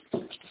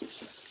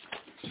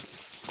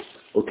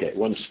Okay, I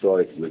want to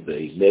start with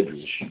a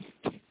medrash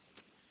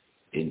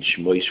in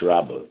Shmos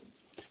Rabbah.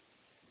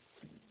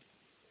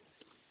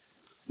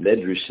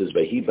 Medrash says,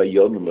 "Vahi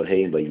bayom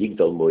laheim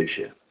vayigdal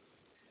Moshe."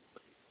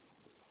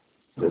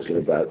 Talking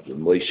about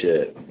when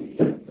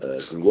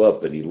Moshe grew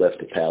up and he left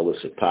the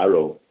palace of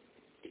Paro.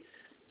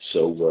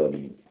 So,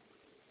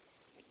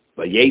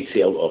 vayetzi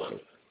el ochav.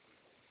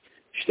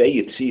 Shtei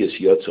yitzias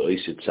yotza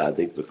oisid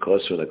tzadik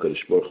v'kosron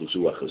HaKadosh Baruch Hu zu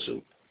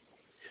achazu.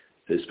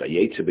 Says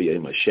vayetzi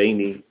b'yom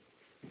hasheni.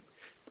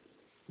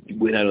 He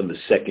went out on the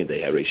second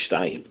day, Harei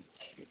Shtayim.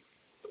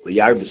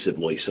 V'yarbesiv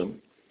loisam.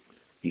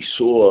 He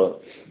saw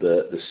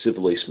the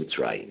Sivlois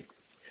Mitzrayim.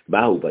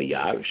 Mahu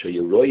vayar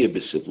sheyeroye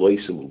b'siv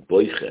loisam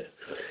u'boiche.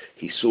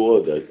 He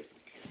saw the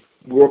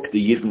work the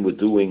Yidden were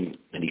doing,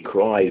 and he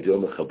cried,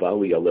 Yom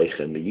Chavali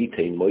Aleichem,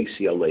 Yitein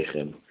Moisi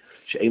Aleichem,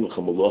 She'em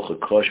Lechem Alocha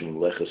Koshem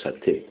Lechas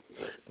Hateh,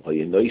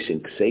 V'yenoisin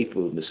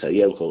Kseifu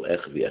Misayel Kol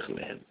Ech V'ech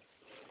Mehem.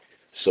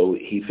 So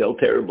he felt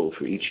terrible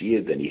for each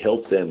Yid, and he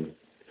helped them.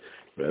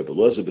 Rabbi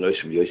Loza ben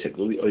Oishim Yosek,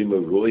 Luli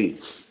Oimer Roy,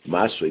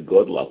 Masrei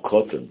Godel Al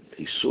Kotten.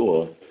 He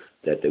saw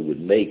that they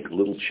would make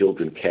little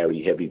children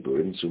carry heavy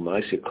burdens,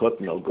 Umaisi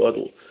Kotten Al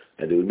Godel,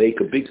 and they would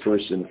make a big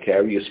person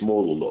carry a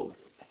smaller load.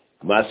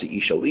 Masi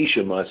ish al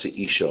isha, masi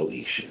ish al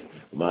ish.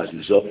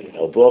 Masi zokin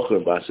al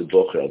bocher, masi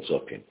bocher al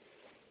zokin.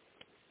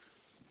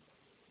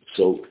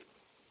 So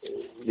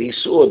they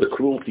saw the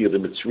cruelty of the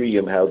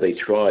Mitzrayim, how they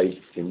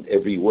tried in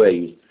every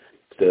way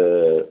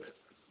to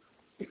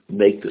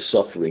make the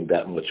suffering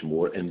that much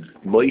more. And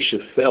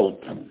Moshe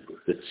felt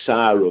the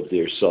tsar of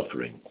their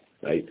suffering,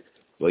 right?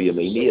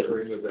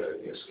 Suffering about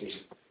asking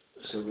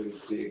somebody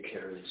big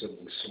carrying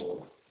something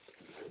small.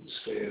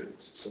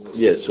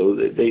 Yeah, so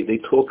they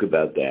talk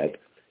about that.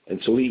 And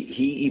so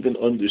he even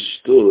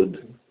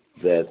understood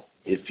that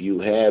if you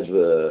have,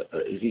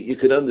 you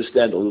could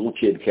understand a little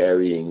kid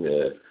carrying,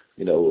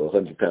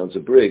 100 pounds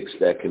of bricks,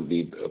 that can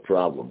be a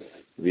problem.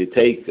 If you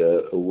take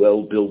a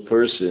well-built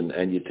person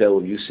and you tell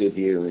them, you sit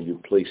here and you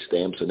place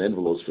stamps and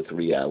envelopes for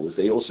 3 hours,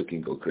 they also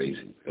can go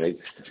crazy, right?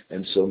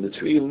 And so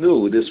Mitzrayim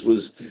knew this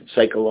was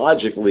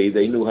psychologically,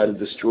 they knew how to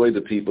destroy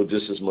the people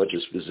just as much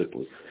as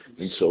physically.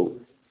 And so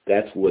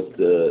that's what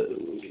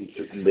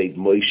made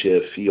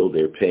Moshe feel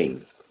their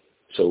pain.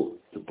 So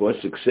the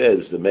Pasuk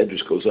says, the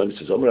Medrash goes on, it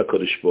says, Amar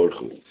HaKadosh Baruch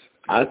Hu,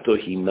 Ato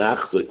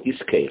hinachto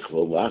iskeich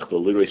v'lachto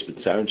lirois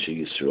b'tzaron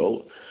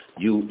sheYisrael.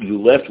 You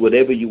left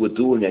whatever you were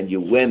doing and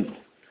you went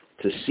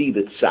to see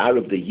the tsar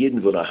of the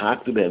Yidden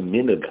v'nahaktu b'hem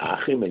minag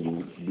achim, and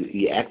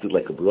you acted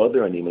like a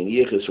brother, and I'm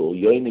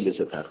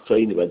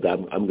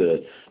going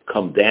to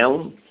come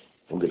down,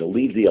 I'm going to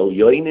leave the El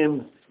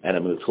Yoinim, and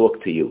I'm going to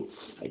talk to you.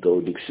 I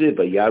go, Diksiv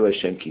v'yara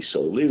Hashem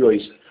kisor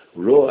lirois.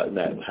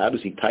 Now, how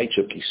does he touch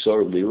up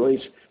kisor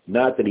lirois?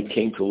 Not that he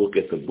came to look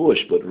at the bush,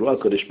 but Ra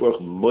Kodesh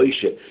Baruch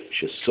Moshe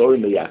shesor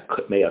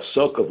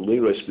meyasok of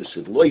liros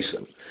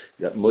b'sivloisam.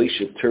 That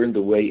Moshe turned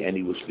away and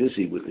he was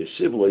busy with his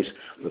sivlois.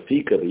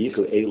 Rafika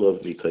v'yikol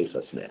elov v'kleis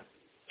asneh.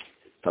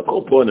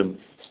 Takol ponim,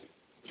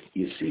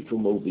 you see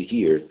from over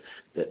here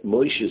that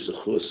Moshe's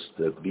zechus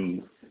to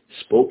be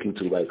spoken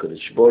to by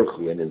Kodesh Baruch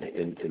Hu, and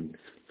in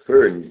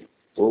turn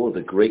all of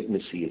the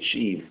greatness he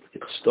achieved,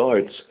 it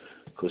starts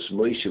because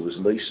Moshe was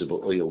nice of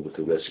oil with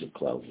the rest of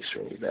Klal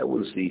Yisrael. That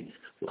was the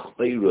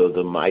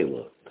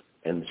Maila.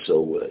 And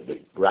so the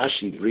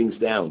Rashi brings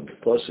down, the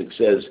Pasuk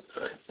says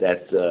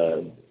that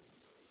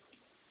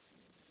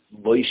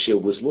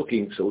Moshe was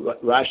looking, so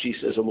Rashi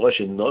says,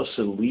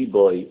 Nosan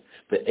Liboy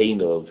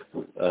Be'enov,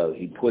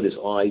 he put his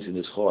eyes in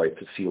his heart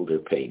to feel their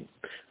pain.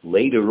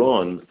 Later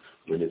on,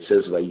 when it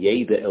says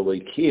Vayeda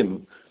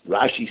Elokim,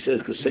 Rashi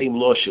says the same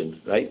Loshen,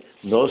 right?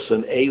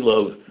 Nosan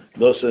Elov,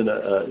 Nosan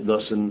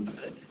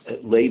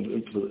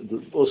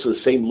also the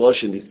same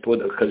Loshen, he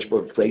put a Kadosh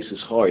Baruch Hu place his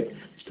heart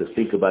to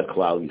think about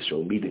Klal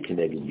Yisrael, Mida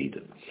Keneged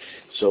Mida.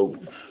 So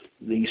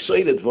the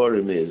Yisod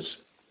Advarim is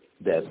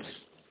that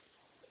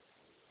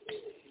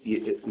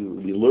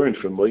we learn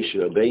from Moshe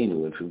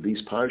Rabbeinu and from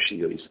these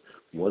Parshiyos,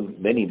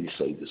 many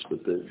Yisodas,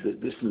 but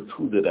this is the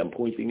truth that I'm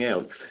pointing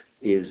out,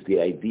 is the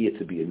idea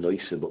to be a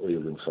Noisa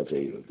B'Oil and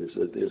Chaveira.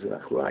 There's an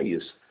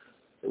achrayus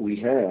that we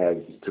have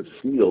to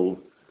feel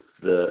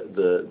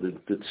the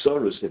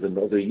tzoros of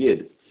another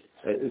Yid.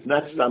 It's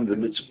not some the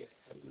mitzvah.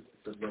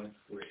 The right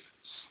phrase.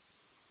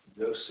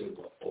 Nosim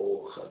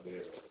B'Oil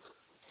Chaveira.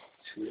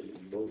 To an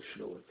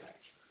emotional attachment.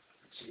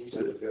 It seems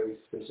like a very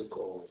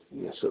physical...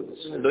 Yeah, so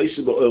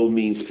Nosim B'Oil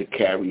means to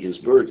carry his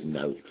burden.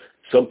 Now,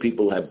 some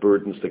people have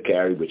burdens to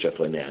carry which are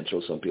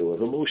financial. Some people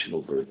have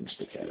emotional burdens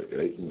to carry,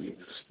 right? And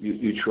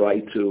you try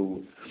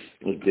to...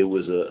 There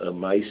was a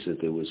Maisa,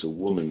 there was a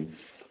woman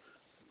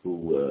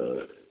who...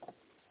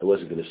 I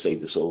wasn't going to say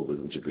this over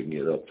when you bring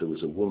it up. There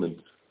was a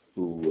woman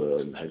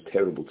who had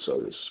terrible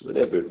tzoros,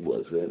 whatever it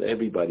was, and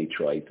everybody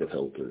tried to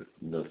help her.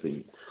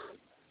 Nothing.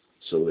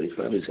 So they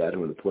finally got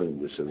her an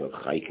appointment with some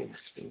Chaikin.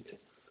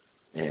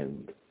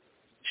 And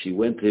she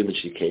went to him and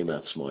she came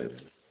out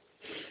smiling.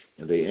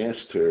 And they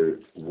asked her,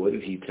 what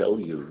did he tell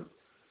you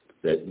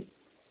that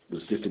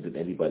was different than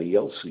anybody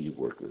else who you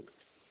worked with?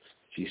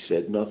 She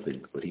said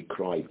nothing, but he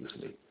cried with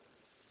me.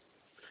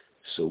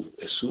 So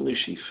as soon as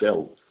she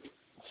felt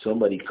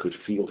somebody could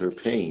feel her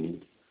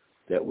pain,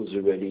 that's what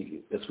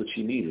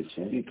she needed.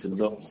 She needed to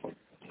know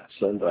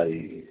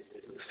somebody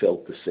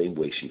felt the same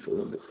way she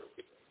felt.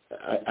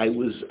 I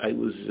was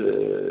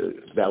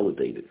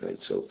validated, right?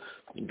 So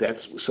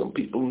that's what some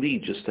people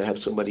need, just to have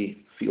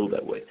somebody feel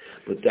that way.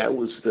 But that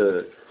was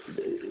the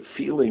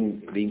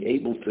feeling, being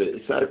able to.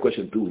 It's not a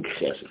question of doing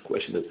chesed, it's a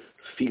question of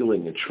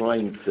feeling and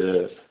trying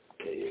to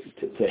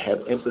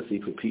have empathy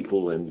for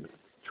people and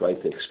try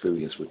to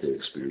experience what they're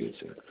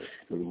experiencing.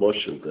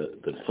 Moshe,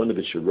 the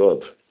Panovich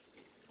Rav,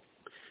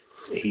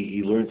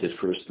 he learned it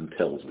first in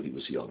Telz when he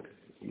was young.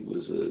 He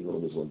was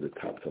known as one of the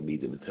top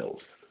Talmidim in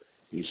Telz.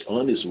 He's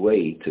on his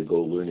way to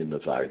go learn in the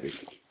Vardik,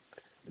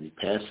 and he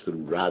passed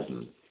through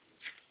Radin.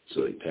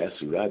 So he passed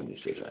through Radin.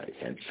 He says, I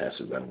can't pass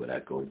through Radin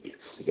without going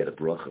to get a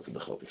bracha from the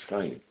Chofetz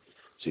Chaim.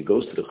 So he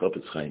goes to the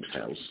Chofetz Chaim's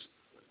house,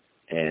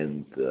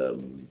 and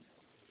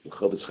the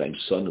Chofetz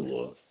Chaim's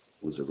son-in-law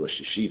was a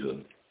Rosh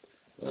Yeshiva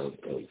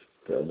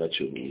I'm not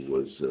sure who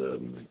was.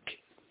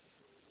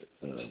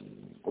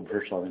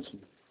 Parshas Shmos.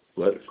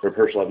 What?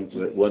 Parshas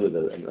Shmos. One of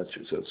the. I'm not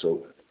sure.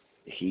 So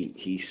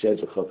he said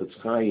the Chofetz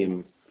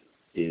Chaim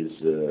is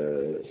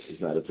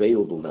not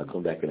available. Now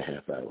come back in a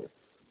half hour.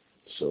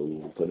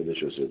 So Panovich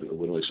said,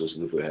 "What am I supposed to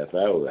do for a half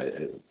hour?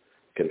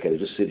 Can I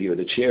just sit here in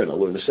the chair and I'll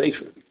learn the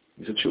Sefer?"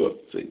 He said, "Sure."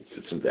 So he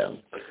sits him down,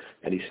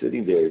 and he's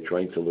sitting there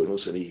trying to learn. All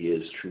of a sudden, he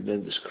hears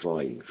tremendous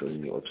crying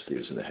from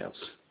upstairs in the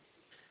house,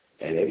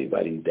 and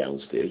everybody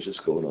downstairs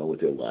just going on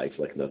with their life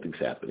like nothing's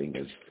happening.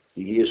 And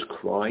he hears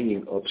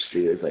crying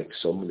upstairs like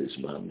someone is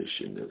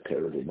mamish in a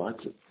terrible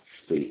matzah.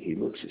 So he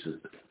looks. He says,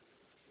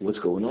 "What's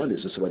going on?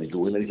 Is there somebody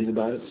doing anything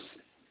about it?"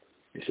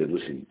 He said,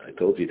 "Listen, I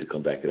told you to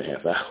come back in a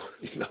half hour."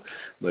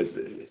 But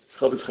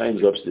Chofetz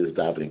Chaim's upstairs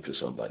davening for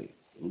somebody.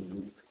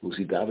 Who's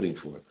he davening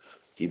for?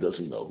 He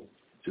doesn't know.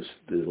 Just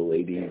there's a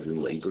lady who's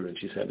in labor and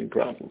she's having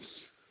problems.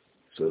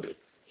 So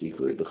he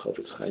heard the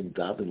Chofetz Chaim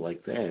daven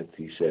like that.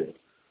 He said,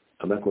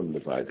 "I'm not going to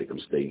the Vardik. I'm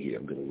staying here.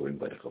 I'm going to learn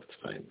by the Chofetz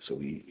Chaim." So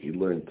he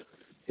learned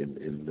in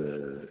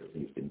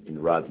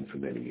Radin for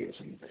many years.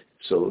 And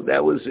so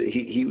that was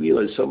he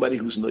realized somebody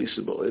who's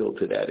noisable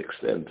to that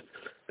extent.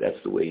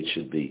 That's the way it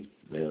should be.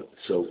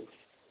 So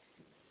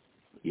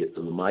the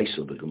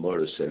Maisa, the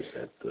Gemara says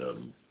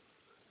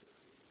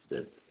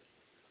that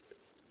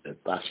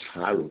Bas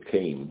Haru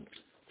came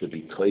to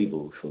be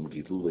Teivel from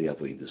Gidulei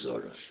Avodah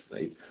Zarah,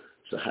 right?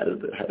 So how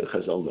did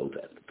Chazal know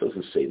that? It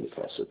doesn't say in the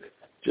pasuk.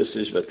 Just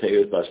as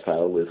Vateirat Bas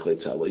Haru with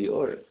Chaytzala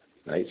Yor,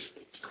 right?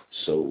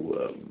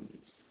 So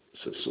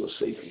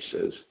Sefer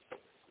says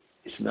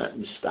it's not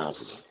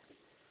mistaken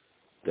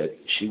that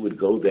she would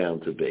go down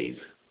to bathe.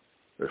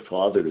 Her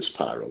father is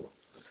Paro,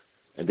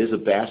 and there's a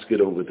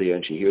basket over there,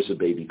 and she hears a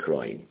baby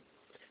crying,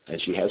 and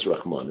she has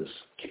Rachmanis,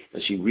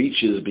 and she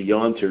reaches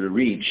beyond her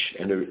reach,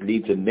 and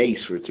needs a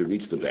mace for her to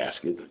reach the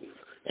basket,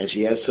 and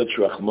she has such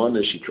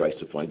Rachmanis, she tries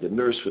to find a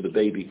nurse for the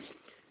baby.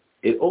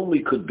 It only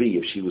could be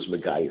if she was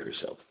Megaya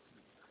herself.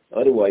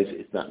 Otherwise,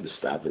 it's not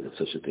mistaken that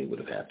such a thing would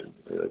have happened.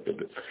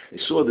 I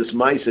saw this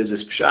Maisa,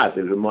 this Pshat.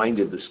 It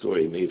reminded the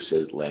story, I may have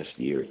said it last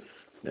year,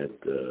 that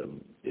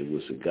it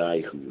was a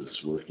guy who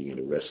was working in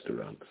a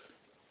restaurant,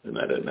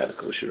 not a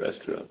kosher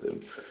restaurant,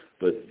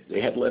 but they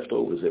had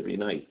leftovers every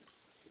night.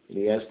 And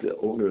he asked the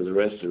owner of the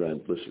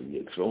restaurant, "Listen,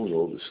 you're throwing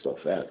all this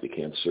stuff out. You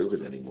can't serve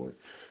it anymore.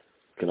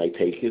 Can I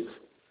take it?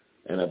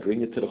 And I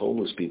bring it to the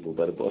homeless people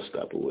by the bus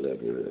stop or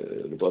whatever,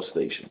 the bus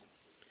station."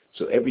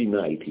 So every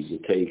night he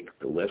would take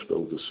the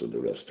leftovers from the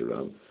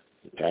restaurant,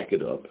 pack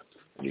it up,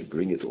 and he'd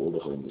bring it to all the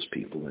homeless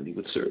people, and he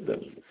would serve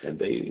them. And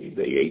they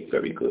ate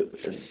very good.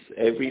 And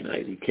every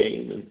night he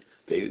came, and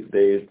they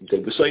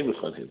were saying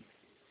on him.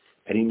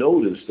 And he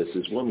noticed that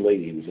there's one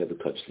lady who's never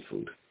touched the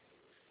food.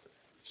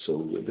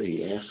 So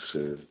he asks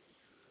her,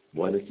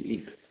 "Why don't you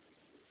eat?"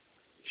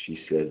 She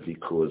said,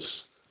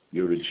 "Because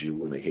you're a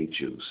Jew and I hate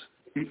Jews."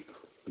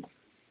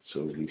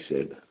 So he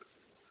said,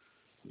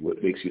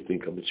 "What makes you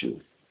think I'm a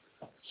Jew?"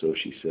 So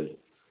she said,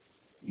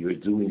 "You're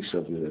doing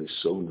something that is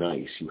so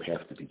nice, you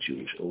have to be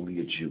Jewish. Only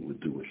a Jew would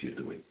do what you're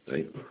doing,"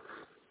 right?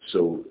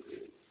 So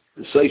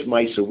the Seif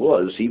Maisa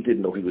was, he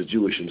didn't know he was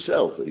Jewish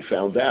himself, but he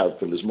found out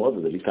from his mother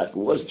that Yitzchak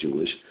was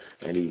Jewish,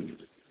 and he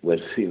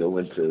went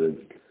to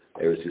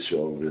Eretz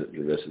Yisrael,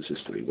 the rest is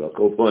history. Well,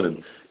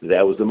 Koponim,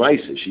 that was the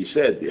Maisa. She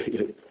said,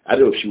 I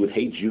don't know if she would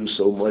hate Jews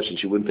so much and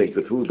she wouldn't take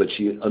the food, but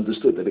she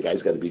understood that the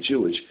guy's got to be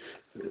Jewish.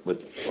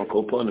 But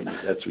Koponim,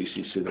 that's where you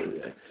see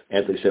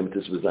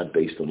anti-Semitism was not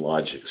based on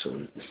logic.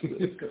 So,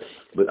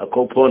 but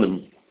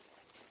Koponim,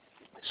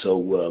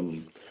 so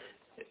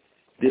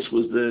this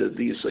was the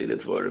Yisrael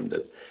Dvarim,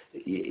 that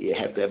you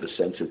have to have a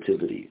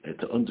sensitivity and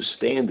to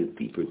understand it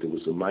deeper. There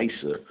was a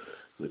Maisa,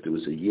 but there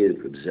was a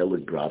Yid of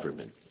Zelig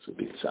Braverman. So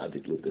big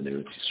tzaddik lived in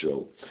Eretz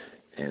Yisrael,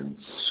 and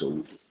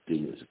there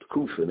was a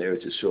kufa in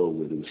Eretz Yisrael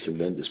where there was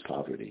tremendous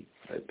poverty.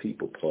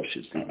 People,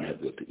 pashas, didn't have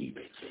what to eat.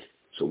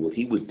 So what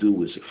he would do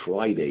was a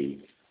Friday,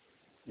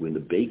 when the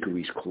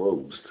bakeries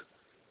closed,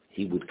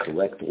 he would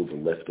collect all the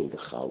leftover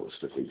challahs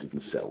that they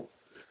didn't sell,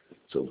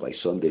 So by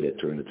Sunday, they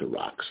turned into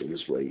rocks. So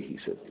this way, he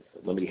said,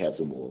 let me have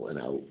them all, and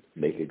I'll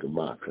make a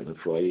gemak. And on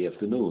Friday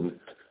afternoon,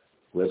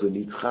 whoever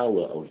needs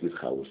challah, I'll give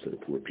challahs to the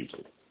poor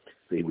people.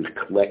 They would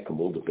collect from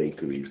all the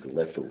bakeries the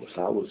leftover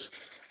challahs,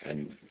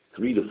 and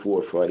 3 to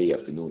 4 Friday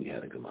afternoon, you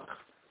had a gemak.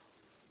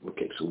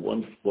 Okay, so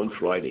one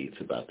Friday,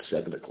 it's about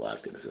 7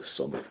 o'clock, and it's a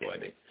summer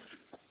Friday.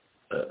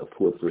 A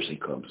poor person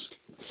comes,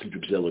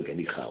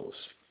 any challahs.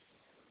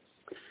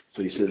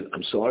 So he says,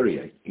 I'm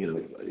sorry,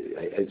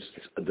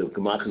 the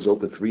gemach is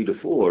open 3 to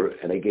 4,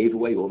 and I gave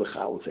away all the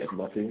challahs. I have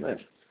nothing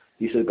left.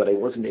 He said, but I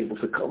wasn't able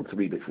to come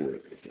 3 to 4.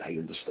 I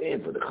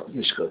understand, but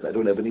I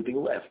don't have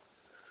anything left.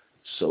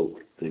 So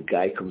the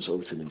guy comes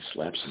over to him and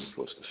slaps him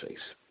across the face.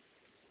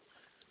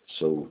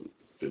 So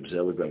Reb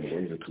Zeller runs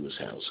into his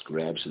house,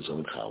 grabs his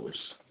own challahs,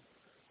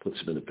 puts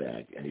them in a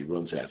bag, and he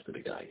runs after the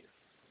guy.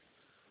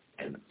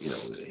 And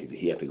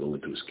he had to go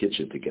into his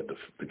kitchen to get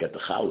the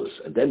challahs,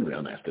 and then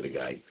run after the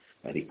guy.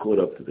 And he caught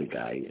up to the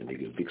guy, and they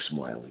give a big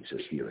smile. And he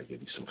says, "Here, I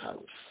give you some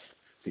challahs."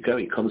 He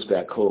comes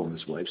back home.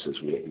 His wife says,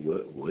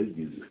 "What?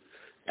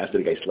 After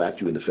the guy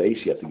slapped you in the face,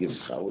 you have to give him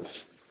challahs?"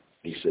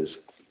 He says,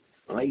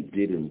 "I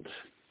didn't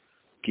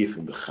give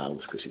him the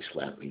challahs because he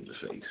slapped me in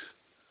the face.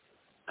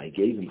 I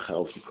gave him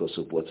challahs because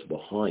of what's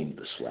behind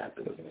the slap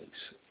in the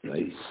face.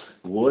 Right?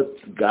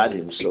 What got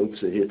him so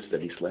to hits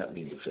that he slapped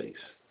me in the face?"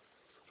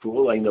 For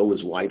all I know,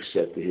 his wife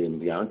said to him,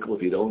 "Yankel,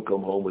 if you don't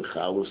come home with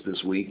challahs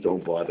this week,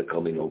 don't bother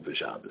coming home for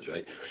Shabbos,"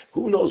 right?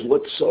 Who knows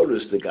what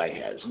sorrows the guy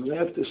has? You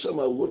have to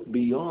somehow look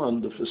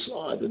beyond the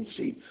facade and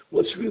see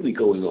what's really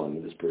going on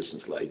in this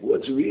person's life.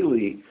 What's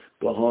really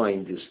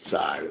behind his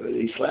tsar?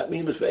 He slapped me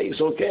in the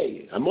face,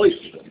 okay, I'm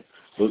moist.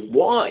 But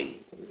why?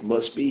 It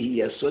must be he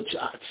has such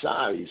a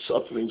tsar, he's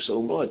suffering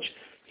so much,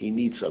 he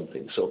needs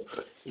something. So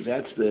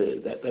that's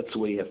the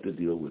way you have to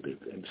deal with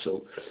it. And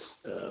so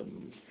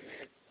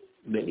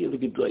many of the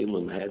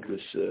Gedolim had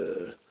this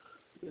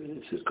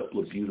a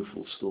couple of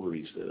beautiful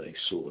stories that I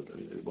saw. I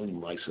mean, one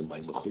of my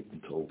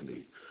Mechutin told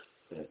me,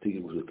 I think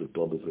it was at the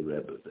Baba of the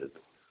Rebbe, that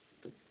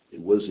it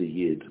was a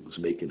Yid who was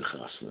making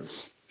chasna.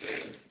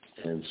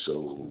 And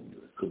so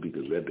it could be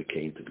the Rebbe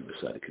came to be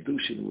beside a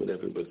Kedushin or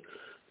whatever,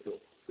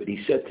 but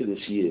he said to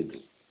this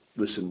Yid,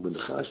 "Listen, when the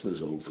chasna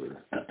is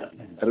over,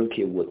 I don't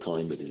care what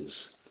time it is,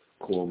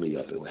 call me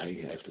up and I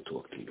have to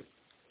talk to you."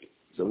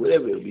 So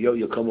whatever,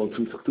 you'll come on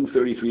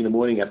 2:33 in the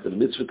morning after the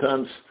mitzvah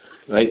tans,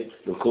 right?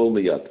 You'll call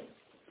me up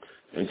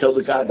and tell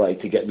the guy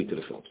to get me to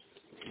the phone.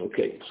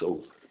 Okay,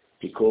 so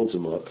he calls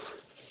him up.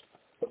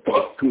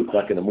 2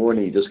 o'clock in the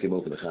morning, he just came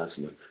over the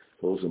chasna,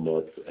 calls him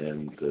up,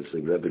 and the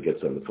Rebbe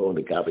gets on the phone.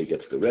 The Gabbai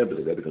gets the Rebbe.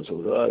 The Rebbe comes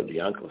over.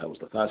 The uncle, how was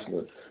the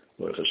chasna?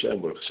 Baruch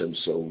Hashem.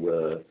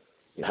 So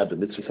you had the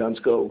mitzvah tans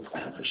go.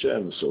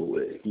 Hashem. So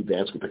he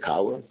danced with the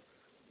kala.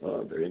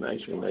 Oh, very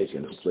nice, very nice.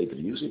 And he played the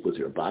music. Was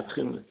there a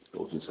batchen?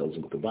 Goes and tells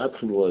him what the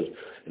batchen was.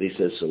 And he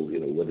says, so,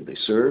 what did they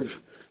serve?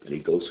 And he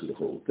goes through the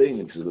whole thing.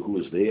 And he says, who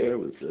was there?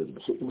 The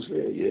Mechutin was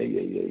there.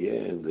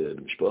 Yeah. And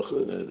the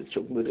Mishpacha, the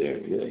children were there.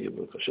 Yeah,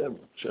 Baruch Hashem.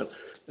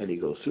 And he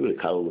goes through it.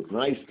 The Kala looked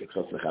nice. The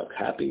Chasna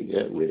happy.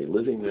 Yeah, where they're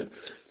living.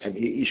 And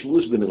he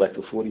was been like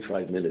for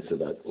 45 minutes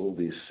about all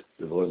these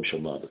Devorim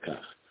Shema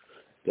B'kach.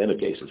 Then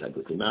okay, he says, I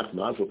go to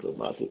Mazel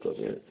Tov,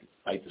 yeah,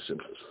 Eite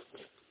Simchas.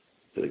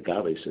 So the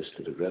Gabbai says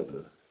to the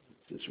Rebbe,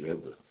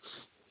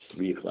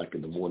 3 o'clock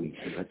in the morning,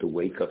 he had to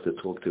wake up to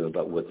talk to him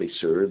about what they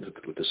served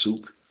with the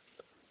soup.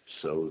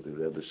 So the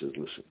Rebbe says,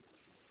 listen,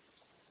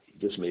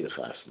 he just made a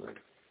chasna.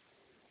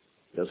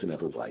 He doesn't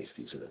have a wife,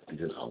 he's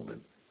an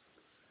almond.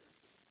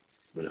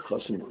 When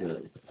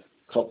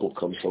a couple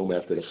comes home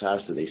after the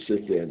chasna, they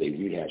sit there and they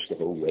rehash the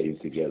whole wedding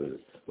together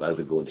while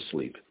they're going to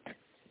sleep.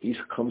 He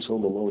comes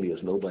home alone, he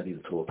has nobody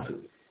to talk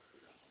to.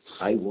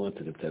 I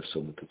wanted him to have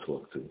someone to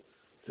talk to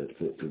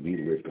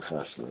relive the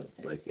chasna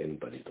like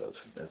anybody does.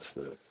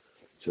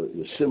 So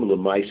the similar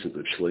ma'aseh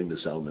of Shlomo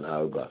Zalman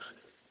Auerbach,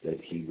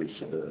 that he was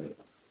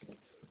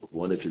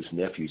one of his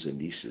nephews and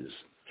nieces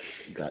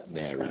got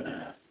married,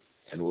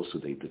 and also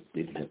they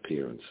didn't have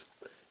parents,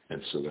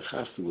 and so the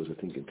chasna was, I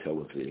think, in Tel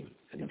Aviv,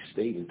 and he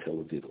stayed in Tel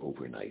Aviv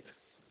overnight.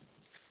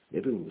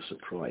 Everyone was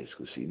surprised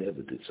because he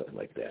never did something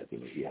like that.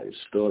 He had his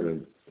daughter,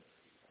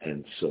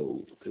 and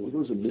so there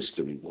was a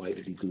mystery. Why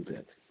did he do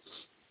that?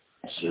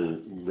 So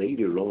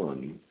later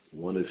on,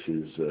 one of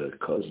his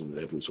cousins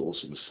that was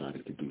also Masada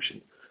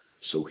Kedushin.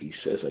 So he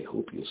says, I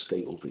hope you'll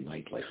stay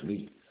overnight like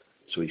me.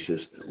 So he says,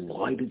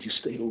 why did you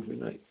stay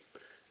overnight?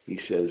 He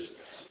says,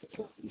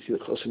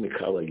 Chosim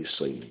Mikala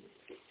Yisayim.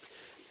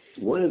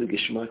 One of the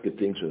geschmacka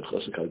things when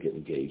Chosim Mikala get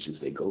engaged is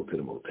they go to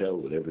the motel,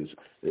 whatever it is,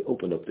 they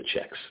open up the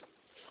checks.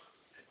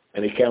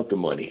 And they count the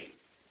money.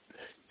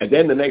 And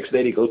then the next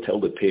day they go tell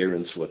the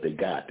parents what they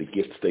got, the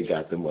gifts they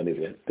got, the money.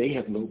 They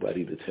have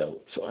nobody to tell.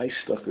 So I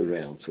stuck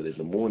around so that in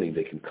the morning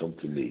they can come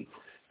to me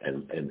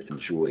and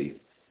enjoy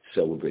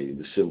celebrating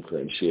the simcha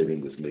and sharing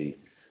with me.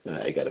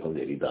 I got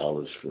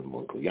 $180 from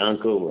Uncle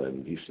Yanko,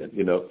 and he said,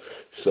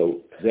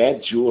 so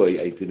that joy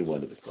I didn't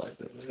want to deprive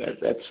them.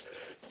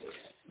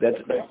 That's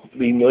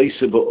being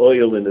nice about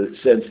oil in a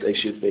sense. They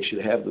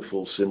should have the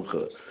full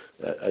simcha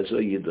as a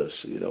yidus,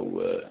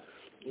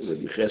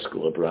 Rabbi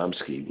Cheskel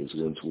Abramsky was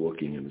once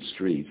walking in the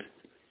street,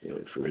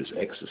 for his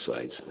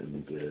exercise,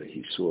 and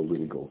he saw a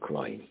little girl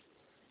crying.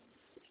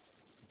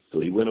 So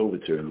he went over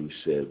to her and he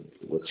said,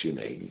 "What's your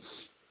name?"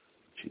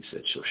 She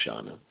said,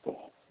 "Shoshana."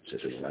 He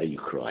said, "Why are you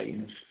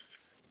crying?"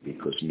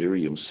 "Because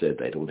Miriam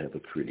said I don't have a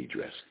pretty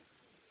dress."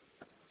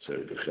 So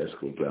Rabbi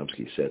Cheskel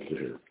Abramsky said to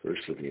her,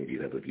 "First of all,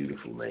 you have a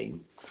beautiful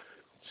name.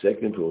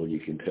 Second of all, you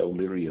can tell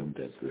Miriam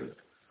that the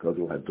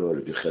Gadol Hador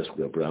Rabbi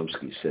Cheskel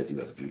Abramsky said you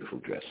have a beautiful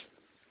dress."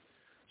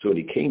 So when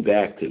he came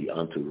back to the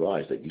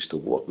entourage that used to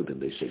walk with him,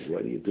 they said,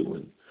 "What are you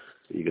doing?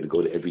 Are you going to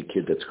go to every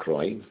kid that's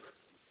crying?"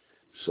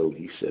 So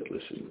he said,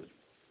 "Listen,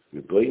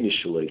 Rebbeinu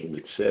Shalom,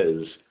 it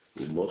says,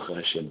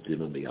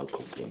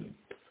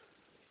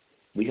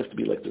 we have to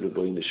be like the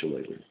Rebbeinu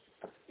Shalom.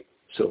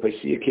 So if I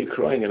see a kid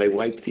crying and I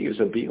wipe tears,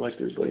 I'm being like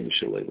the Rebbeinu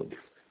Shalom.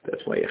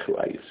 That's my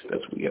echrayis.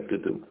 That's what we have to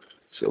do."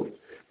 So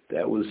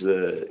that was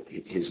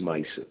his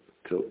ma'aseh.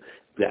 So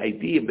the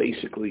idea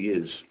basically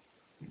is,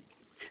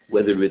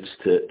 whether it's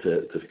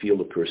to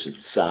feel a person's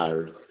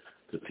tsar,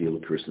 to feel a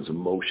person's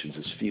emotions,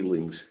 his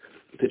feelings,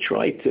 to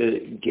try to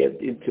get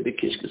into the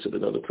kishkas of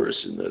another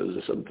person.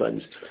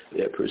 Sometimes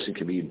that person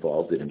can be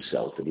involved in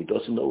himself, and he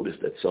doesn't notice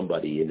that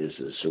somebody in his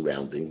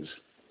surroundings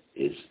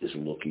is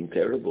looking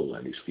terrible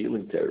and he's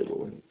feeling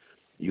terrible. And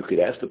you could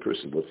ask the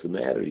person, "What's the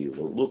matter? You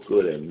don't look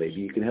good," and maybe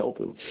you can help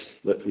him.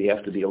 But we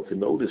have to be able to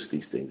notice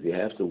these things. You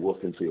have to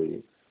walk into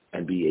it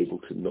and be able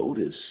to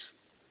notice,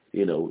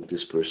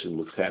 this person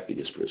looks happy,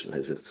 this person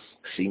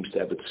seems to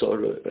have a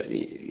tzara. Right?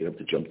 You have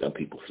to jump down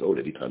people's throat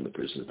every time the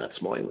person is not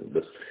smiling.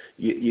 But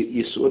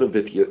you sort of,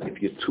 if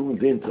you're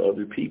tuned into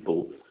other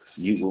people,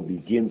 you will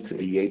begin to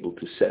be able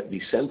to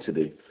be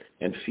sensitive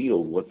and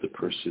feel what the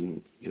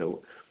person,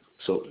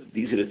 So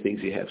these are the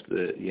things you have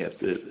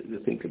to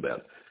think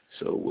about.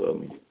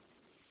 So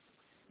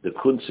the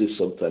kunz is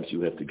sometimes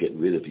you have to get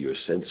rid of your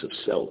sense of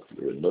self,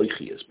 your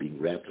anoichias, being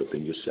wrapped up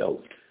in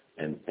yourself,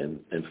 and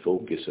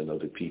focus on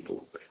other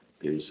people.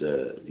 There's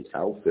the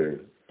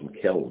Alper in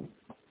Kelm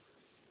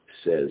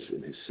says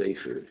in his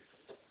Sefer,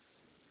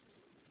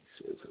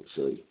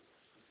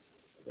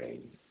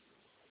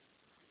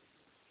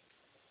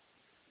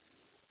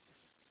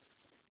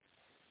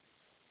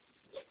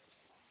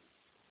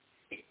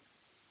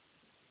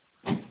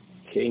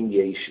 King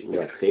Yesh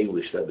Rachel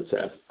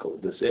Shtabatzaf,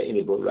 the saying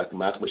about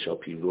Rakmach Mashal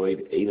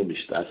Piroid, Aina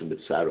Mishtatim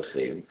with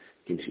Sarachem,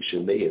 Kim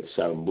Shishemei at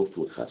Sar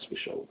Muflu Chas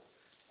Mishal.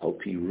 Al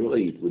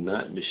Piroid, we're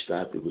not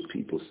mishtatim with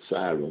people's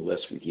tsar unless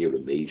we hear a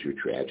major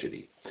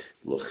tragedy.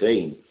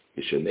 L'chein,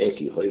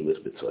 Yishemeki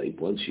Hoylech B'tzayib,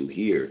 once you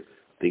hear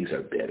things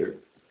are better,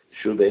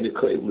 Shubein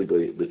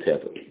Koyli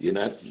B'tevel.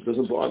 It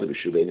doesn't bother me,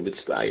 Shubein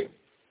B'tzayib.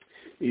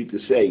 You need to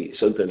say,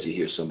 sometimes you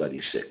hear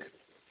somebody sick,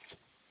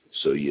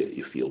 so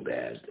you feel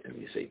bad,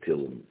 and you say, "Tell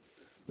him."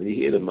 When you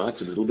hear the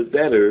matzah a little bit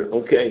better,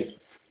 okay,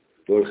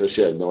 Baruch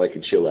Hashem, now I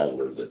can chill out a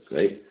little bit,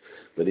 right?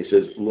 But he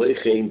says,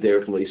 "Loichein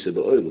derech noise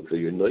ba'oil." For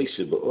your noise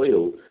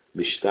ba'oil,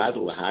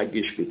 mishtadel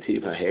hagish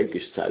b'tiv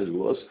hahergish tzad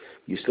los.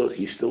 He's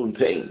still in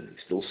pain.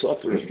 He's still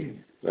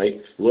suffering,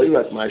 right?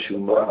 Loirat mashu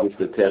mar with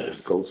the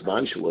tefes goes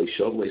van shaloi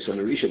shavlei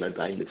sonarishan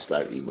adayim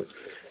mitzvah imut.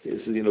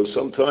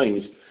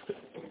 Sometimes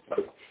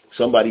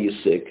somebody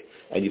is sick,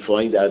 and you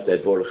find out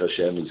that Baruch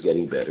Hashem is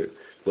getting better,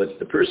 but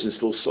the person is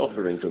still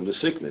suffering from the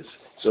sickness.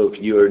 So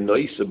if you're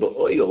nice about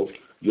oil,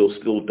 you'll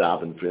still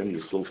daven for him,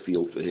 you'll still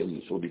feel for him,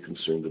 you'll still be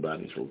concerned about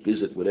him, you'll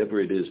visit,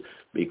 whatever it is,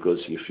 because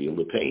you feel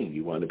the pain.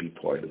 You want to be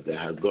part of the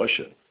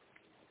Hagosha.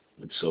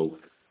 And so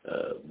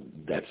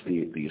that's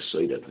the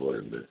aside I've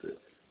learned.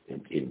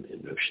 In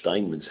Rav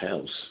Steinman's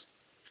house,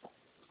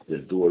 the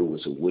door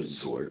was a wooden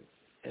door,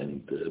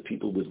 and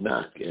people would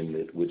knock, and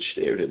it would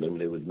stare at him,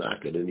 and they would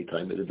knock at any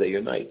time of the day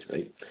or night,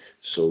 right?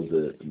 So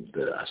the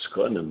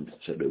Askanim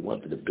said they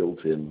wanted to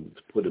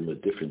put him a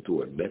different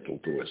door, a metal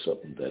door,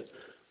 something that,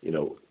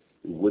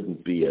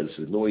 wouldn't be as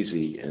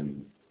noisy.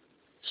 And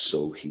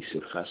so he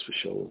said, "Chas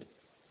v'sholom."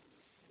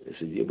 I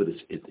said, "Yeah, but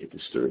it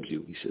disturbs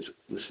you." He says,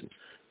 "Listen,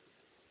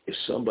 if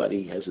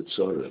somebody has a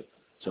tzara,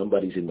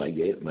 somebody's in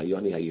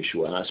Mayoni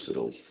HaYeshua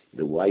hospital,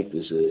 the wife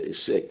is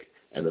sick,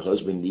 and the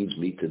husband needs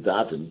me to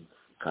daven,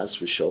 Chas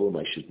v'sholom,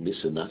 I should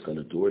miss a knock on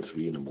the door at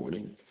 3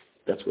 a.m.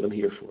 That's what I'm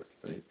here for,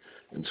 right?"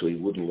 And so he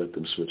wouldn't let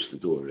them switch the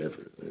door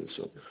ever. And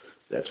so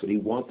that's what he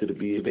wanted, to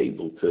be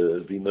able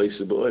to be nice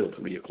about oil at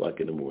 3 o'clock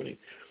in the morning.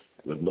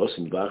 Rav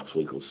Nosson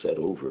Bachflegel said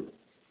over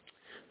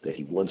that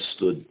he once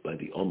stood by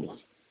the Umla,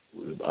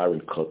 where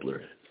Aaron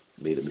Cutler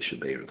made a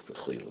mishaber for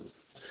Chaylim.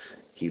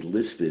 He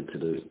listed to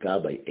the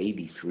Gabbai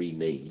 83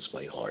 names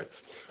by heart.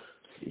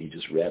 He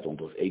just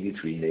rattled off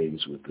 83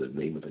 names with the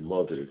name of the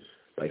mother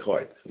by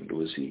heart. And it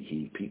was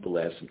people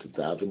asked him to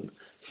daven,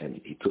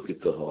 and he took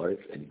it to heart,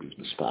 and he was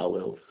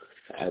mispalel.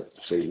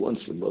 So once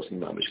the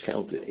Muslim Mamish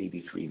counted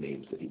 83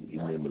 names that he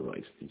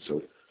memorized. And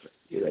so,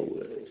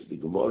 the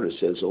Gemara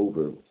says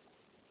over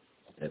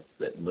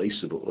that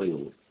nice of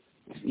oil,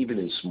 even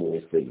in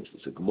small things.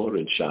 It's a Gemara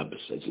in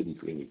Shabbos. I didn't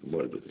bring a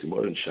Gemara, but the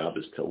Gemara in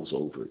Shabbos tells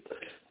over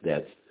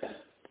that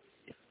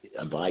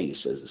Abaye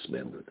says this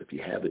member, if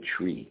you have a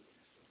tree,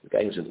 the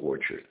guy has an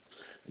orchard,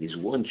 There's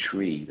one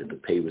tree that the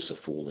pavers are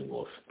falling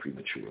off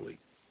prematurely.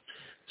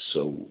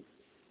 So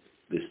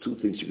there's two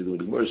things you can do.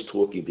 The Gemara is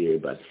talking there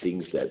about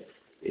things that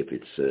if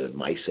it's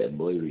Maisa and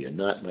Moiri or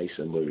not Maisa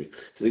and Moiri.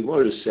 So the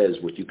Gemara says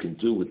what you can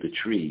do with the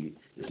tree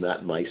is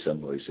not Maisa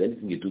and Moiri. So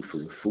anything you do for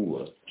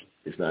Refuah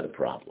is not a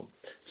problem.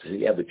 So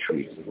you have a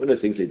tree. One of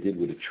the things they did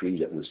with a tree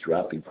that was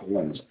dropping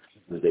prunes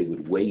was they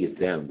would weigh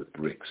it down with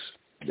bricks.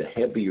 The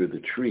heavier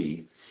the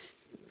tree,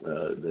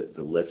 the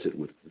less it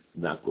would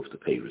knock off the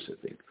pavers, I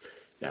think.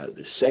 Now,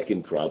 the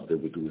second problem they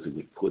would do is they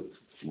would put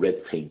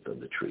red paint on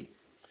the tree.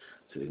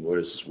 So the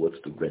Gemara says, what's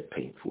the red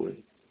paint for?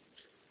 It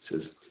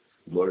says,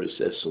 Gemara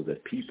says so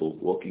that people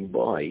walking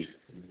by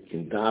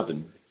can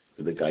daven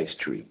for the guy's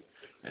tree.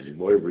 And the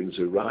Gemara brings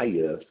a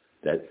raya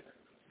that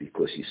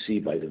because you see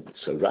by the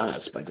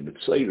Saras, by the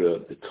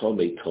Mitzayra, the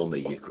Tomei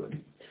Yikra.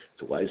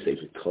 So why say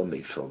the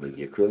Tomei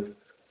Yikra?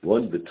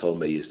 One, the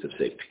Tomei is to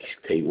say,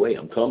 stay away,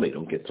 I'm Tomei,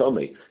 don't get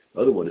Tomei.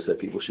 The other one is that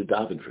people should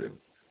daven for him.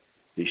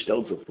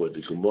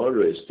 The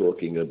Gemara is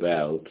talking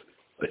about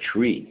a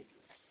tree.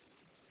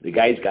 The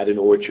guy's got an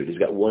orchard. He's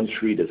got one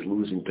tree that's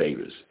losing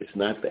pavers. It's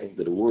not the end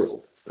of the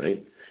world,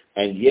 right?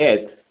 And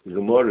yet, the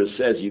Gemara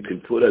says you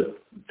can put a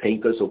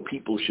painter so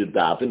people should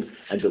daven,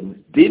 and the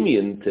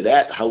dimion to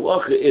that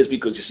halacha is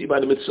because you see by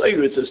the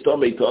Mitzayir it says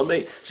Tomei.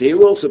 So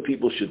here also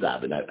people should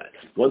daven.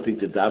 One thing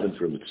to daven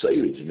for a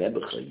Mitzayir is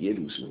Nebuchadnezzar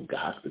Yidus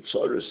Gach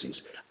B'Tzoros. He's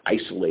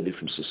isolated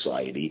from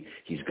society.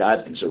 He's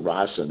got his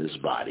ras on his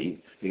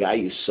body. The guy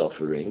is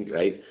suffering,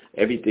 right?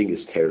 Everything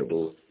is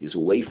terrible. He's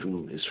away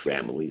from his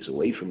family. He's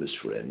away from his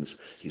friends.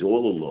 He's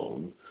all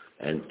alone,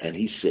 and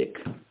he's sick.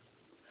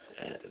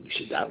 We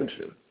should daven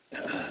for him.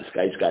 This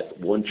guy's got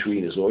one tree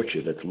in his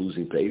orchard that's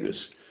losing pavers.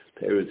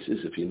 Parents says,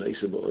 if you're nice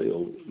about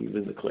oil,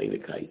 even the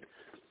kleinigkeit,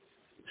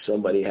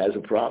 somebody has a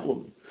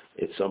problem.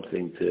 It's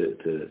something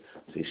to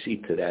see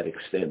to that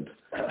extent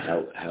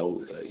how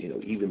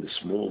even the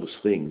smallest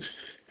things,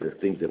 the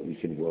things that we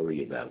can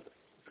worry about.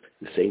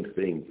 The same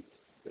thing,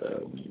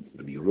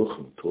 the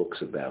Yerucham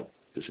talks about.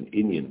 There's an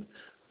Indian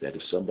that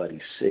if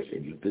somebody's sick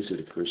and you visit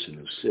a person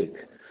who's sick,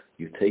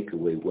 you take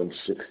away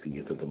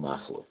 1/60th of the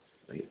machlo.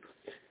 Right?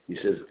 He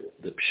says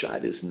the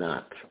pshat is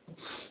not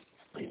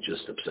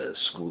just a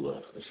skula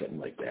or something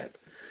like that.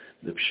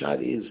 The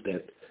pshat is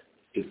that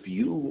if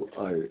you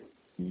are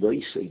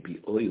noisei be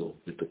oil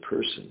with the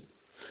person,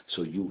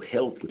 so you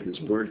help with his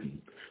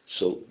burden,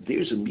 so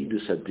there's a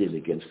midas hadin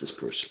against this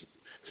person.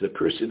 So the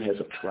person has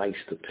a price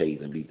to pay,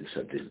 the midas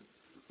hadin.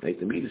 Right?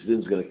 The midas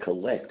hadin is going to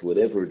collect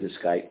whatever this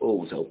guy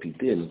owes, al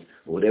pidin,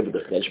 or whatever the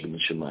cheshbon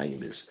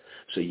shemayim is.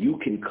 So you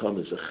can come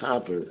as a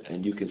chaver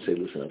and you can say,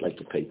 listen, I'd like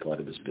to pay part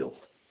of his bill.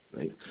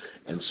 Right?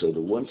 And so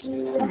the one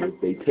thing that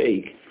they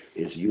take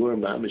is your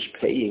mamish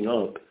paying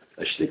up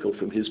a shtickle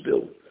from his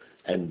bill.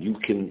 And you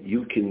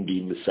can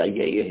be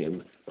messiah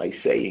him by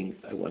saying,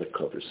 I want to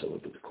cover some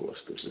of the cost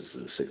of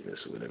this sickness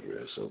or whatever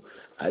else. So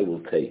I will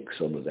take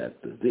some of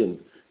that din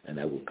and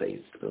I will pay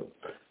it. So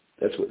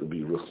that's what the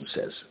Rucham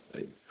says.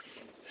 Right?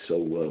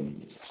 So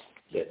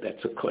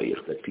that's a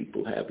koyach that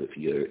people have. If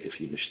you're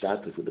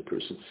nishtatif with the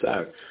person's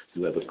tsar,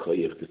 you have a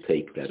koyach to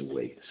take that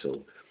away.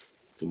 So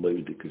the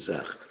Moed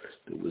Kazach.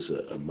 There was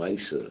a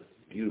Maisa,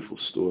 beautiful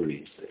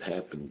story that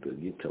happened,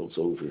 and he tells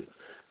over.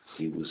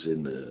 He was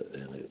in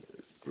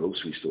a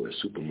grocery store, a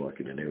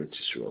supermarket in Eretz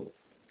Yisrael.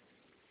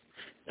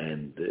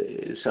 And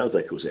it sounds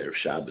like it was Erev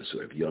Shabbos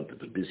or Erev Yom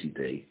Tov, a busy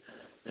day.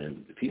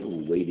 And people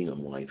were waiting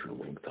online for a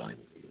long time.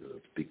 A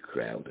big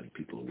crowd, and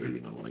people were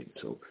waiting online.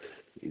 So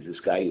this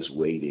guy is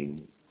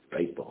waiting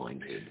right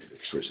behind him. This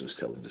person is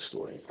telling the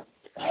story.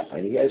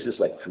 And he has just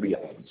like 3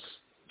 items.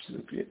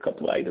 A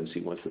couple of items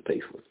he wants to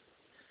pay for.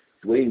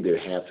 Waiting there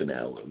half an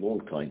hour, a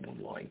long time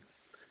online.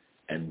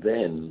 And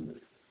then,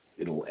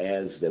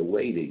 as they're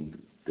waiting,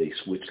 they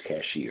switch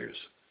cashiers.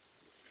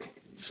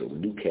 So a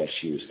new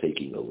cashier is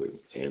taking over.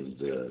 And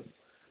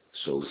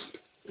so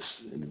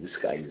this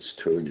guy's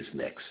turn is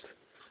next.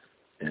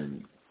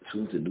 And as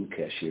soon as the new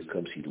cashier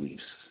comes, he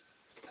leaves.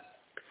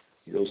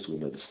 He goes to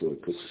another store,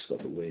 puts the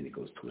stuff away, and he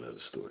goes to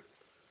another store.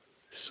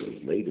 So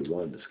later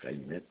on, this guy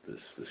met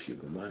this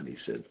young man. He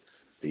said,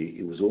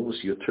 it was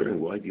almost your turn.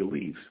 Why'd you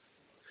leave?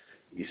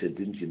 He said,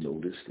 didn't you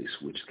notice they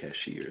switched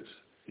cashiers?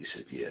 He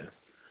said, yeah.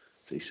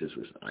 So he says,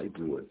 listen, I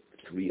bought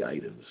 3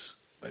 items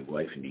my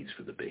wife needs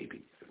for the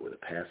baby. I bought a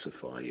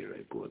pacifier.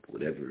 I bought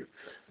whatever.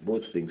 I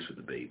bought things for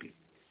the baby.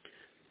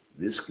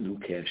 This new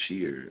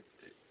cashier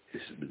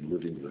has been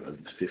living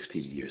with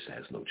 15 years,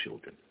 has no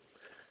children.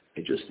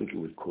 I just think it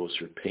would cause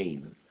her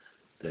pain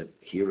that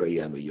here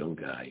I am, a young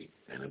guy,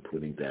 and I'm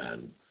putting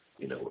down,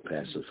 a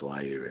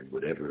pacifier and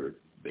whatever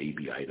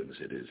baby items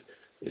it is.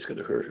 It's going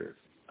to hurt her.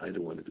 I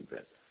don't want to do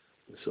that.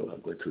 So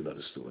I went to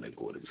another store and I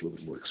bought it. It was a little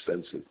bit more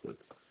expensive, but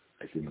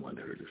I didn't want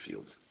to hurt her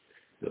feelings.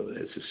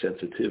 It's a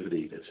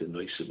sensitivity. That's a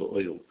nice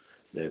oil.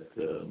 That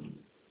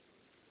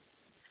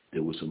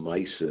there was a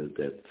Maisa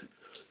that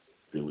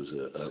there was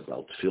a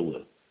Baal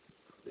Tfilah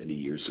many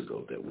years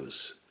ago that was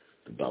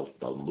the Baal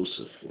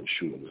Musaf in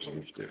Shul was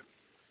moved there.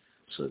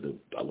 So the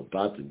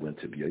Balabat went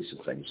to Yosef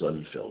Chaim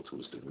Sonnenfeld, who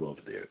was the Rav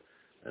there,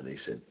 And they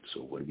said,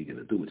 so what are we going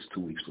to do? It's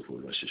 2 weeks before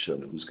Rosh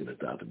Hashanah. Who's going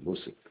to daven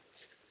Musaf?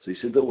 So he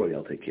said, don't worry,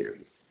 I'll take care of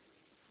you.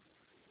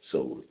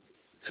 So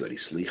it's already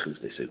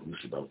slichas. They said,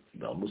 who's about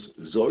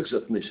Musaf? Zorg's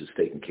is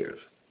taken care of.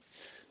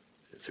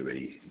 It's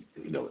already,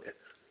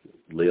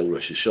 Leil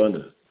Rosh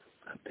Hashanah,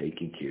 I'm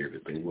taking care of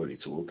it. Don't worry,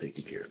 it's all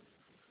taken care of.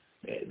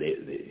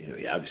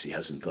 He obviously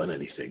hasn't done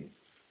anything.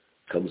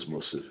 Comes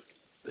Musaf,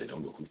 they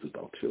don't know who's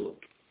about Tefillah.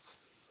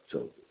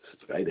 So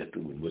right after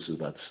when Musaf is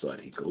about to start,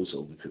 he goes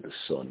over to the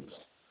son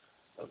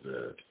of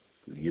the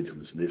Yid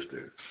who's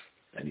Nifter,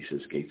 and he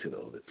says, "Gate to the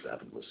Ovid,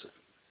 daven Musaf."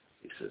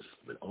 He says,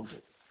 "But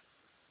Ovid,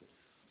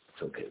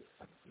 it's okay,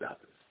 daven."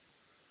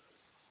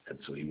 And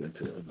so he went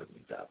to the Ovid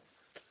and daven.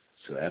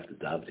 So after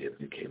daven,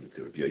 he came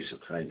to Rabbi Yosef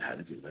Chaim. How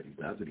did you let him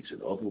daven? He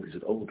said, "Ovid." He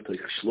said, "Ovid,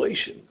 take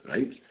shloishim,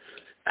 right?"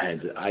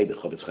 And the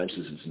Chavetz Chaim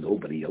says, "There's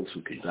nobody else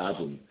who can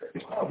daven.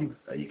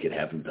 You can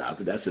have him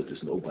daven. That's if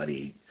there's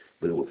nobody,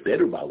 but it was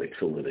better about like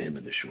filling him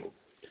in the shul."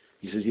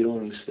 He says, "You don't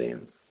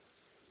understand.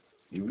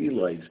 You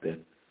realize that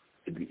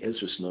in the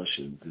Ezras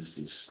Nashim, there's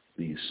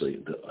the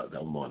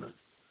Almana.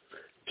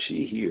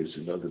 She hears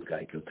another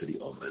guy go to the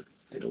Omed.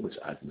 They know it's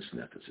Admas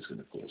Nefesh is going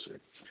to cause her.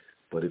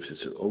 But if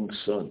it's her own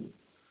son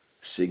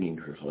singing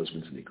her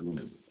husband's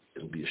nigunim,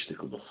 it'll be a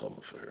shtickle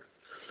b'chama for her.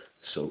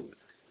 So,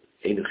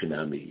 you're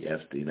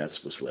not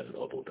supposed to let an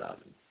Obel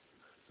daven.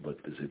 But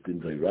there's a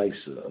din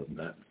v'iraisa of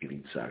not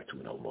giving tsar to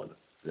an Almana.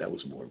 That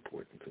was more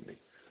important for me.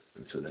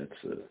 And so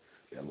that's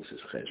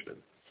Amos' cheshbon.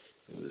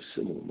 It was a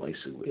similar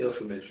Maisa with... He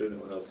also made sure no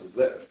one else was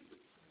there.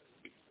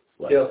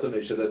 What? He also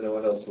made sure that no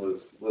one else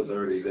was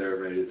already there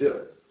ready to do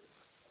it.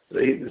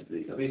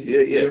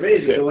 He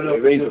arranged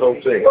the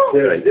whole thing.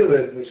 Right. Do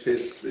it, in which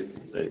case...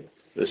 Right.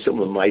 There's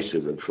similar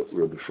Maisa with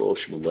Rabbi Frol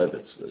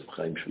Shmulevitz,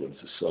 Chaim Shalom's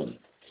son,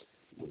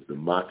 with the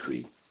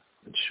Makri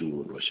and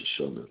Shul and Rosh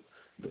Hashanah,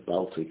 the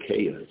Baal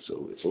Tekeya.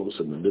 So it's all of a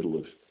sudden in the middle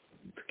of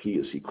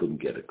Tekiyas, he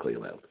couldn't get a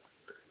claim out.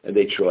 And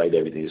they tried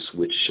everything. They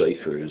switched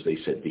shofars. They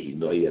said,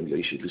 "V'hinoyam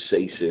Yoshev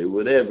V'Seiser,"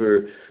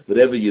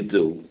 whatever you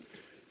do.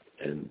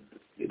 And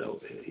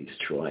he's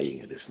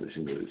trying, and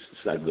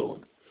it's not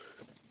going.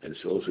 And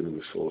so also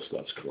the Saul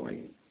starts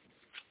crying.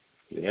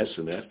 He asks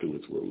him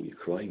afterwards, "What were you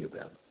crying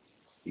about?"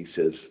 He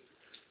says,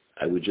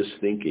 "I was just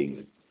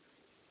thinking,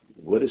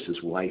 what is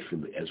his wife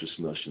from the Ezras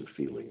Nashim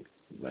feeling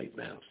right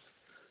now?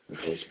 Her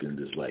husband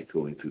is like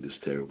going through this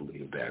terribly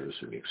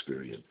embarrassing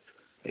experience.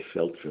 I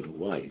felt for the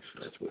wife.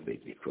 That's what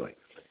made me cry."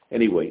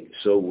 Anyway,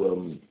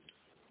 so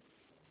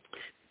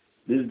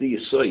this is the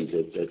aside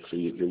that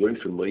you learn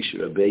from Moshe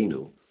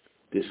Rabbeinu,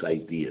 this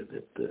idea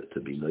that to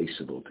be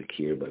niceable, to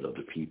care about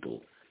other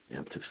people,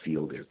 and to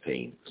feel their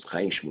pain.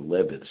 Chaim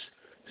Shmulevitz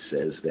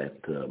says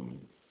that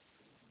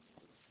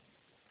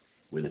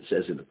when it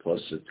says in the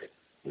pasuk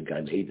in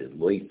Gan Eden,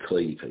 "Loi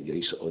toiv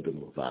hayisa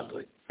odom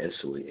levadoi,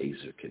 esoi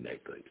ezer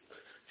kenegdoi."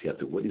 So you have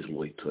to, what is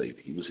Loi toiv?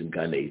 He was in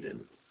Gan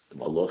Eden. The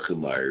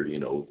Malachim are,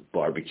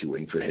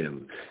 barbecuing for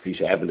him. He's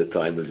having the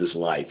time of his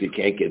life. He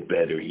can't get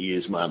better. He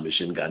is mamish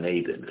in Gan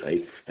Eden,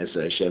 right? And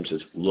so Hashem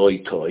says, "Loi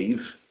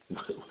toiv."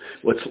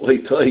 What's Loi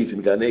toiv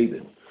in Gan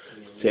Eden?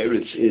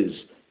 Teretz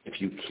is,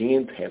 if you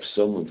can't have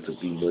someone to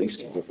be nice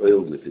and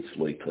oil with, it's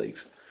Loi toiv.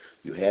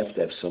 You have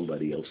to have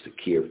somebody else to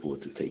care for,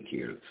 to take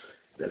care of.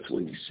 That's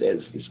what he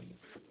says. This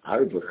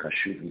Arba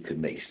Chashuvim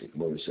Kamesik,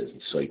 Mora says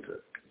in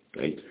Saita.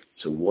 Right?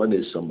 So one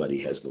is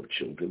somebody has no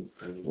children,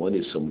 one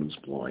is someone who's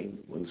blind,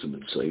 one's a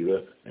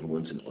Mitzayra, and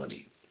one's an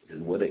Ani.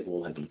 And what they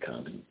all have in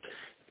common,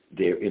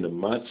 they're in a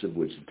matzav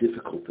where it's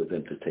difficult for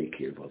them to take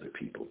care of other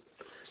people.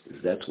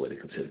 That's why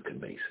they're considered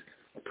Kamesik.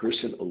 A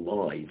person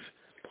alive,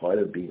 part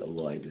of being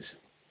alive is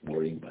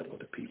worrying about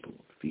other people,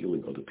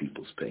 feeling other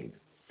people's pain.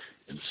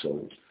 And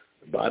so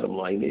the bottom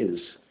line is,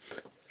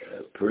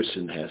 a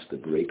person has to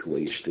break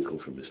away a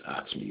shtickle from his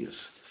atzmius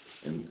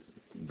and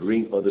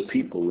bring other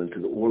people into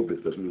the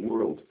orbit of the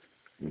world,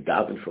 and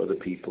daven for other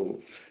people,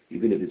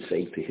 even if it's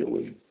saying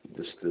Tehillim,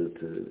 just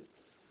to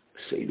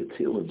say the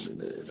Tehillim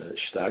in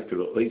a starker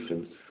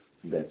oifen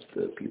that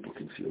people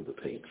can feel the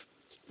pain.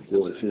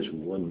 I'll finish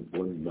with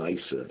one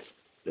nicer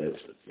that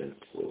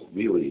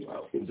really,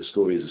 the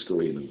story is a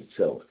story in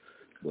itself,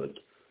 but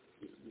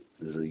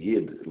there's a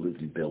Yid who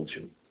lived in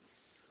Belgium,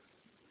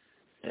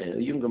 and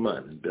a younger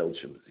man in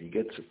Belgium. He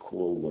gets a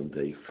call one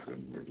day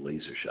from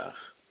Laser Shach.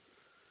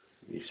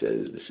 He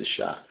says, "This is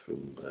Shach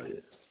from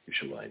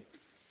Yerushalayim."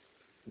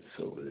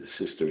 So his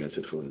sister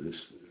answered for this,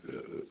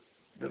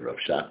 the Rav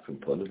Shach from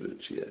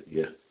Ponovich.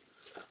 Yeah.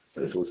 I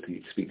was supposed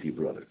to speak to your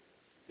brother.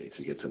 So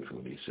he gets on from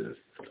him. He says,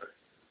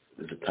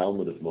 "There's a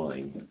Talmud of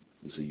mine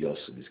who's a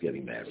Yosef. He's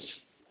getting married.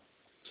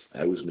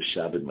 I was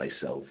Meshabed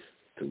myself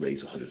to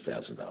raise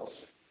 $100,000.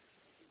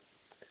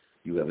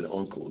 You have an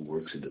uncle who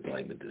works in the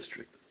Diamond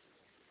District.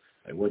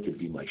 I want you to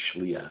be my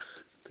shliach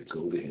to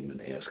go to him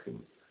and ask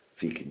him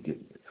if he can give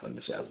me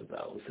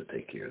 $100,000 to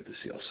take care of this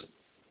Yosef."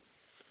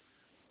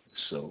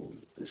 So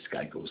this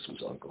guy goes to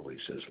his uncle. He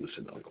says,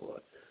 "Listen, uncle,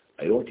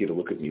 I don't want you to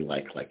look at me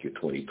like your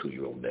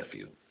 22-year-old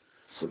nephew.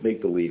 But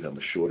make believe I'm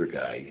a shorter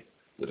guy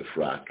with a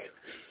frock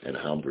and a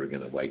Hamburg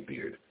and a white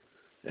beard.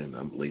 And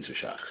I'm Laser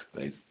Shach,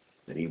 right?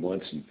 and he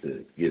wants him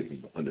to give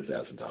him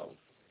 $100,000.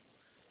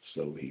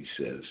 So he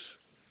says,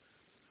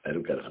 I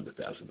don't got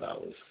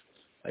 $100,000.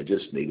 I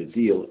just made a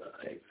deal.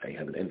 I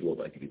have an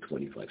envelope. I give you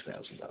 $25,000,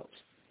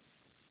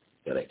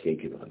 but I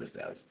can't give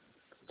 $100,000.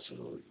 So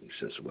he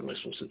says, so what am I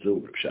supposed to do?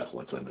 Reb Shach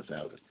wants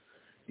 $100,000.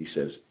 He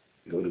says,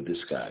 go to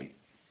this guy.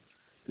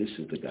 This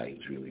is the guy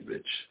who's really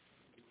rich.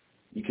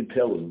 You can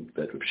tell him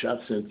that Reb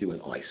Shach sent you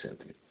and I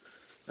sent you,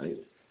 right?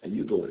 And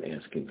you go and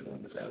ask him for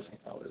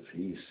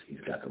 $100,000.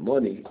 He's got the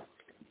money.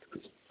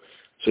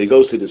 So he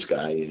goes to this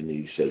guy and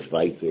he says,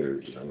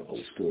 Weiter, the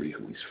whole story,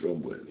 who he's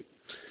from, where.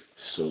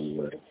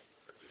 So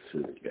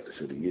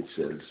the Yid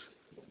says,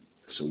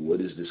 so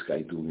what is this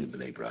guy doing in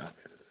Bnei Brak?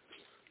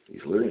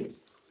 He's learning.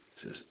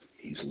 He says,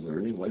 he's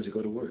learning? Why does he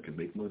go to work and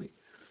make money?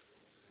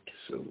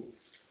 So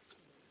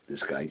this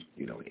guy,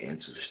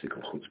 answers a stick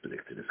of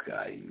chutzpah to this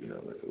guy,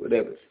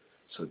 whatever.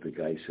 So the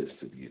guy says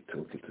to me, you're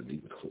talking to me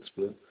with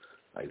chutzpah?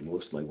 I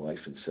lost my wife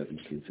and 7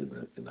 kids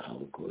in the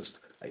Holocaust.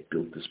 I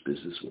built this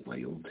business with my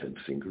own 10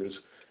 fingers,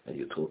 and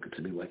you're talking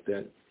to me like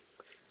that?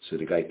 So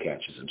the guy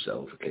catches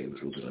himself. Okay, it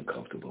was a little bit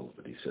uncomfortable,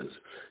 but he says,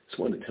 I just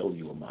want to tell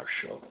you a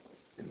marsha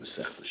in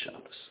Masechta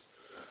Shabbos.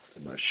 The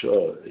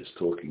marsha is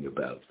talking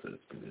about the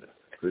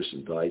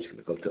person dies, going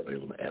to go to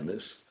Olam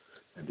Emes,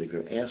 and they're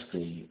going to ask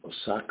him,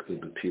 Osakta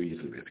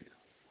b'pirya v'rivya.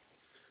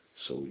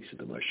 So he said,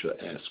 the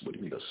marsha asks, what do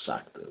you mean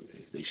Osakta?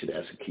 They should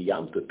ask,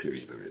 Kiyamta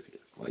pirya v'rivya.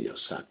 Why are you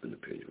Osakta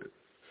b'pirya v'rivya?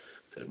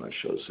 The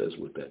marsha says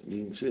what that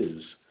means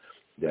is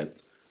that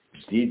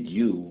did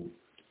you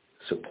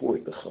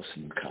support the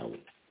Chassim Kala?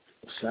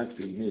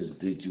 Osakta is,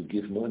 did you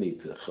give money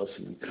to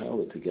Chassim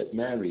Kala to get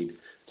married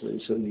when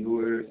you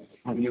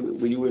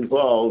were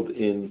involved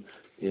in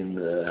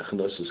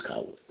Achnosas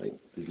Kala?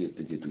 Right?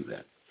 Did you do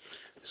that?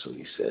 So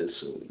he says,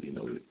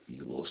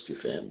 you lost your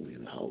family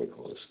in the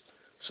Holocaust,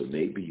 so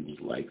maybe you would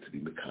like to be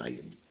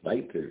Mekayim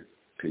Weiter,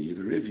 Pirya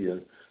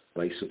V'Rivya,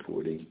 by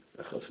supporting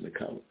a Chassim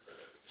Kala.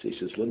 So he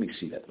says, let me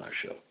see that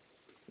marsha.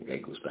 The guy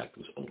goes back to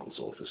his uncle's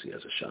office. He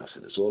has a shas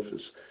in his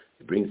office.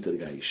 He brings it to the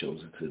guy. He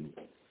shows it to him.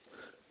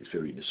 He's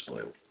very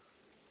despoiled.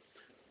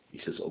 He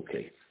says,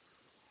 okay,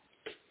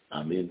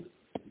 I'm in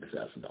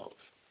 $1,000.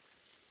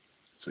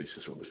 So he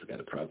says, well, Mr. Got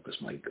a problem because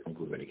my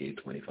uncle already gave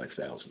 $25,000.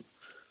 So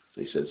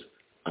he says,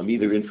 I'm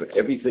either in for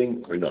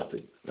everything or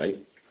nothing,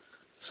 right?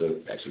 So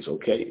I says,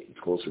 okay. He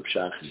calls Reb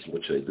Shach. He says,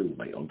 what should I do?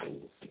 My uncle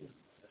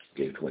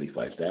gave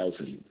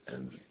 $25,000,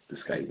 and this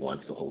guy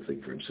wants the whole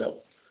thing for himself.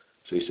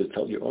 So he said,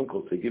 tell your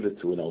uncle to give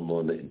it to an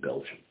almana in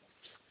Belgium.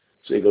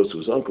 So he goes to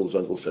his uncle. His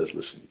uncle says,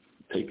 listen,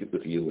 take it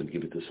with you and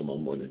give it to some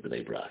almana in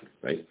Bnei Brak,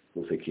 right?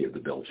 We'll take care of the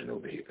Belgian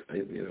over here,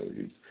 right?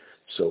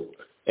 So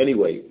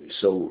anyway,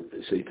 so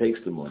he takes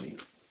the money,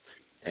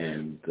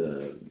 and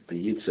the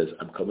Yid says,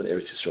 I'm coming to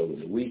Eretz Yisrael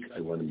in a week.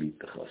 I want to meet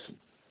the Chassim.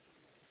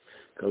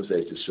 Comes to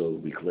Eretz Yisrael a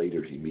week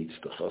later. He meets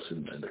the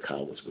Chassim, and the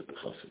Kala is with the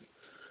Chassim.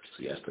 So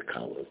he asks the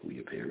Kala, who are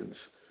your parents?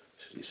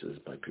 He says,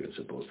 my parents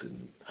are both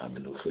in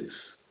Hamenuchis.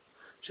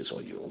 She says,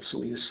 are you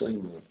also in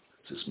Yisrael?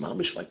 He says,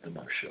 Mamish like the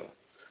Marsha,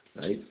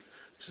 right?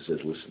 She says,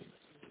 listen,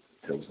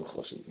 tells the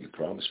Chassim, you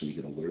promise me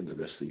you're going to learn the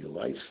rest of your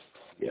life?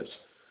 Yes.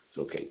 It's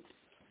okay.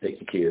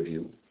 Taking care of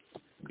you,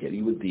 get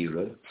you a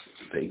dira,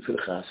 paying for the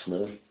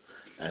chasna,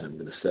 and I'm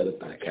going to set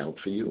up an account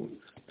for you,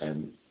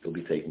 and you'll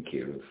be taken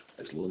care of.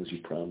 As long as you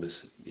promise,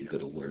 you're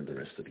going to learn the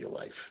rest of your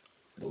life.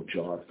 No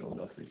job, no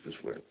nothing,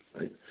 just learn,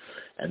 right?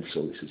 And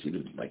so he says,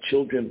 even my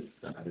children,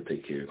 I'm going to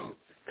take care of you.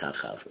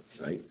 Kachava,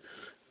 right?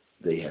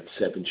 They had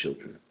 7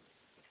 children.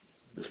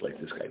 Just like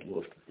this guy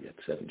loved. He had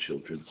 7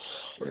 children.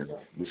 And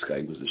this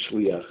guy was a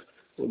shliach.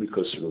 Well,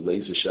 because the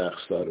laser shach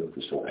started,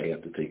 so I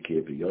have to take care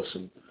of the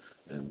Yosim.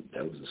 And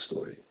that was the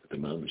story. The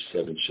mom was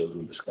 7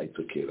 children. This guy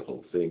took care of the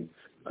whole thing.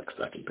 Like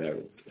stock and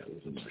barrel. That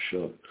was a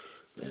marsha.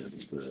 And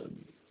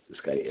this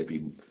guy,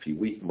 every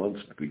few months,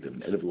 would bring them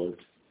an envelope,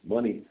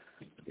 money,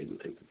 they would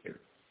take care.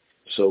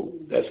 So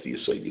that's the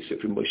Yisrael. You see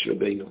from Moshe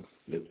Rabbeinu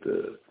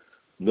that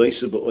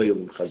Noisa ba'oil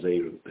and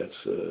Chazeru.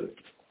 That's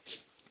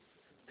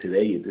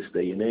today, in this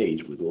day and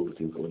age, with all the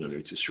things going on in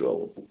Eretz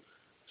Yisrael,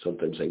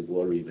 sometimes I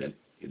worry that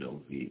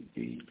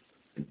the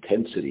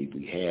intensity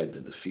we had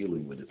and the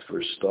feeling when it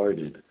first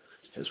started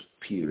has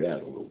petered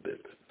out a little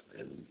bit.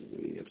 And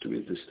we have to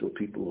read there's still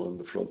people on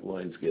the front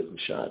lines getting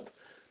shot.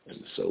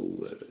 And so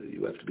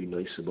you have to be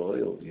nice about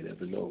oil. You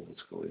never know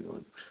what's going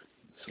on.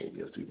 So we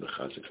have to be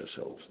mechazik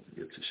ourselves.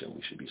 We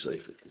should be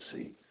safe to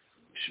see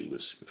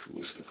Yeshua's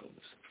influence from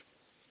us.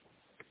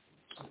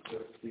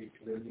 The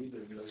need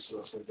of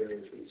Yisrael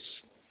is